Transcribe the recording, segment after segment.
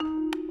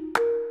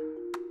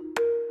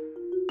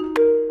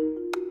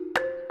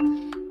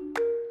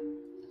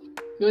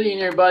Good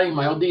evening, everybody.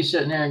 My old D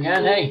sitting there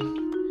again. Hey,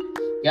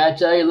 gotta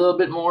tell you a little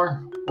bit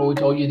more what we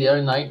told you the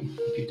other night,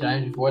 a few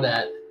times before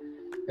that.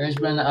 There's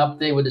been an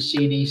update with the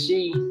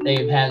CDC.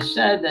 They have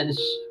said that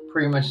it's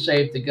pretty much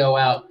safe to go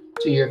out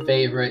to your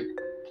favorite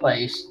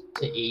place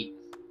to eat,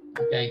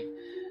 okay,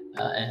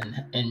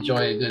 and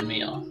enjoy a good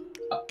meal,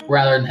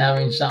 rather than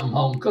having something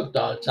home cooked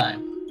all the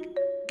time.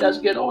 It does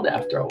get old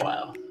after a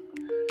while.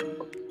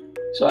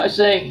 So I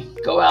say,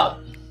 go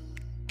out,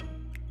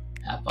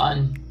 have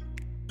fun,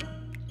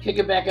 kick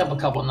it back up a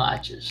couple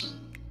notches.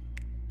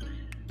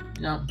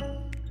 You know,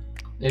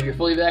 if you're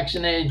fully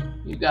vaccinated,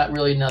 you've got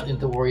really nothing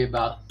to worry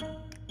about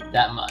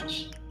that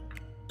much.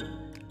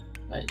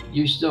 But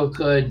you still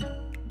could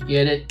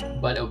get it,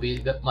 but it'll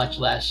be much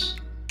less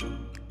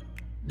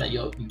that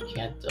you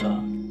can't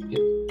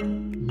get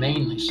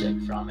mainly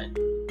sick from it.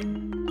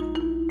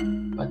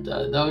 But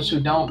those who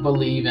don't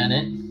believe in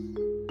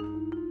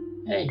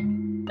it, hey,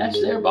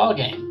 that's their ball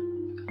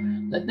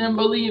game. Let them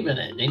believe in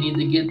it. They need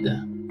to get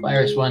the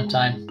virus one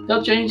time.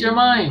 They'll change their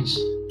minds.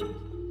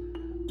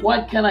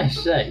 What can I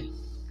say?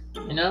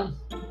 You know,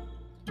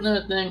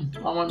 another thing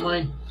on my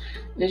mind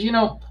is,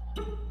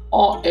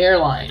 all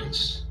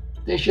airlines,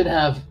 they should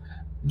have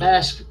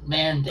mask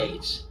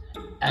mandates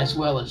as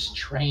well as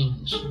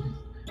trains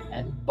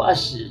and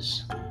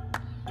buses.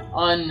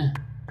 On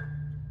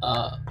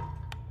a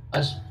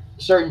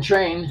certain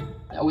train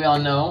that we all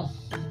know,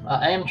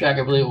 Amtrak,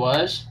 I believe it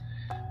was,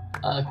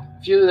 a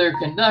few of their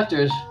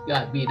conductors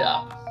got beat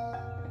up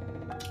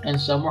and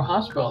some were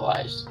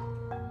hospitalized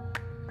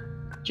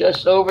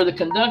just over the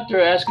conductor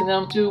asking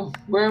them to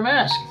wear a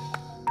mask.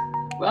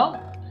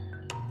 Well,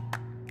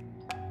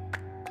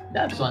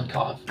 that's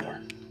uncalled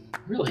for. It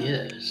really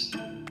is.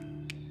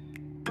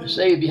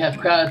 Say if you have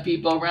crowded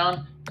people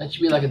around, that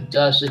should be like a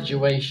duh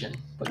situation.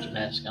 Put your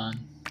mask on.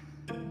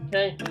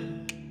 Okay?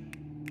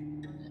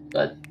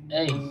 But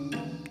hey,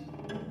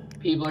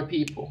 people are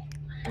people.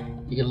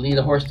 You can lead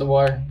a horse to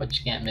water, but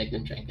you can't make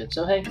them drink it.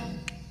 So hey,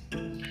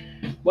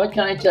 what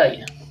can I tell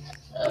you?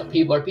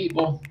 People are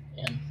people,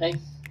 and hey,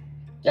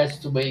 that's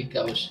the way it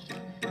goes.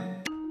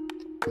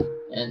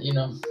 And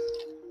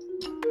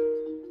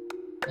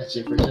that's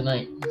it for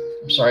tonight.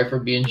 I'm sorry for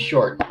being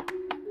short.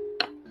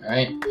 All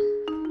right,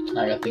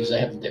 I got things I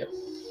have to do.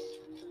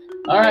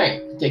 All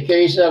right, take care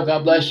of yourself.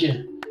 God bless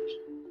you.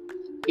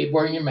 Keep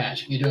wearing your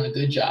mask. You're doing a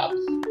good job.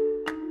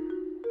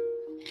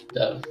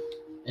 The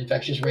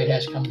infectious rate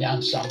has come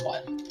down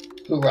somewhat.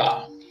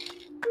 Hoorah.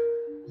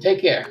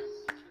 Take care.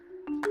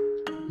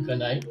 Good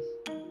night.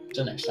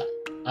 Till next time.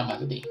 I'm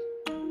Michael D.